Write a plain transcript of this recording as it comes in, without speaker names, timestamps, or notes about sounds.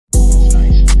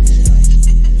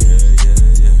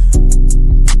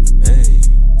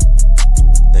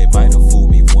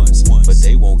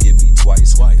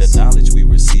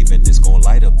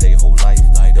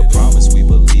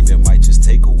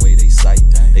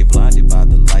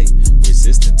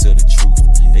resistant to the truth.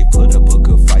 They put up a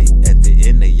good fight, at the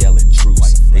end they yelling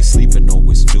truce. They sleeping on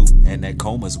what's due, and that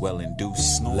coma's well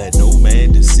induced. Let no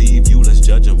man deceive you, let's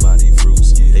judge them by their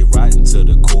fruits. They rotten to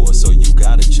the core, so you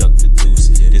gotta chuck the deuce.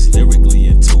 It's lyrically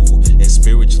in tune and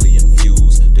spiritually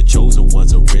infused. The chosen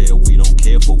ones are real, we don't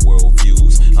care for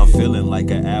worldviews. I'm feeling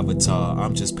like an avatar,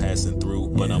 I'm just passing through,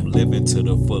 but I'm living to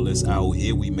the fullest. Out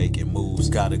here we making moves.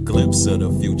 Got a glimpse of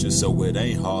the future, so it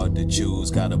ain't hard to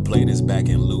choose. Gotta play this back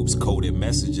in loops, coded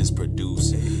messages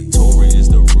produce. Torah is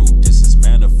the root, this is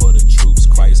manna for the troops.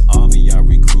 Christ's army I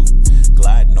recruit,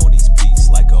 gliding on these beats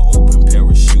like an open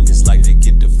parachute. It's like they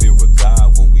get the fear of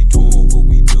God when we doing what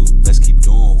we do. Let's keep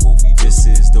doing what we do. This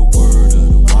is the word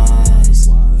of the wise,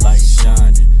 light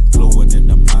shining, glowing in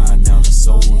the mind. Now the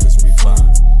soul is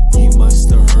refined. He must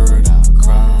have heard our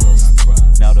cries.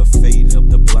 Now the fate of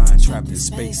the blind, trapped in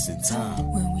space and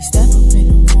time. When we step up in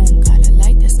the room, got a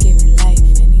light that's giving life.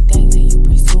 Anything that you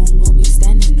presume, we'll be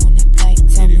standing on that plight.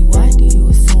 Tell me, why do you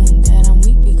assume that I'm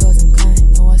weak because I'm kind?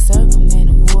 No, I serve a man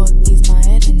of war, he's my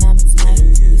head and I'm his might.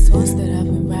 This horse that I've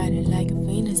been riding like a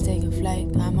phoenix taking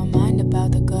flight. Got my mind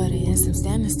about the gutter and some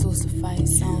standards to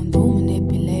suffice. I don't do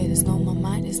manipulators, no, my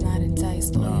mind is not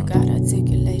enticed. Oh, you got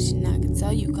articulation, I can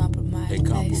tell you compromise.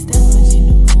 Hey, stepping in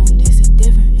the room, there's a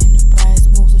different enterprise.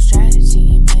 Moves with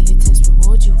strategy and militants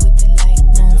reward you with the light.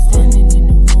 Now I'm standing in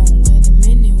the room where the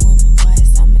men and women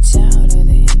wise. I'm a child of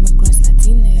the immigrants,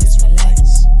 Latina,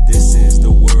 Israelites. This is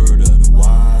the word of the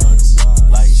wise,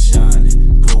 light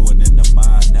shining, glowing in the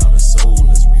mind. Now the soul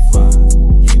is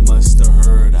refined. He must have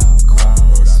heard our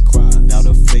cries. Now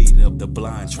the fate of the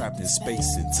blind, trapped in space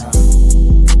and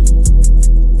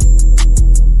time.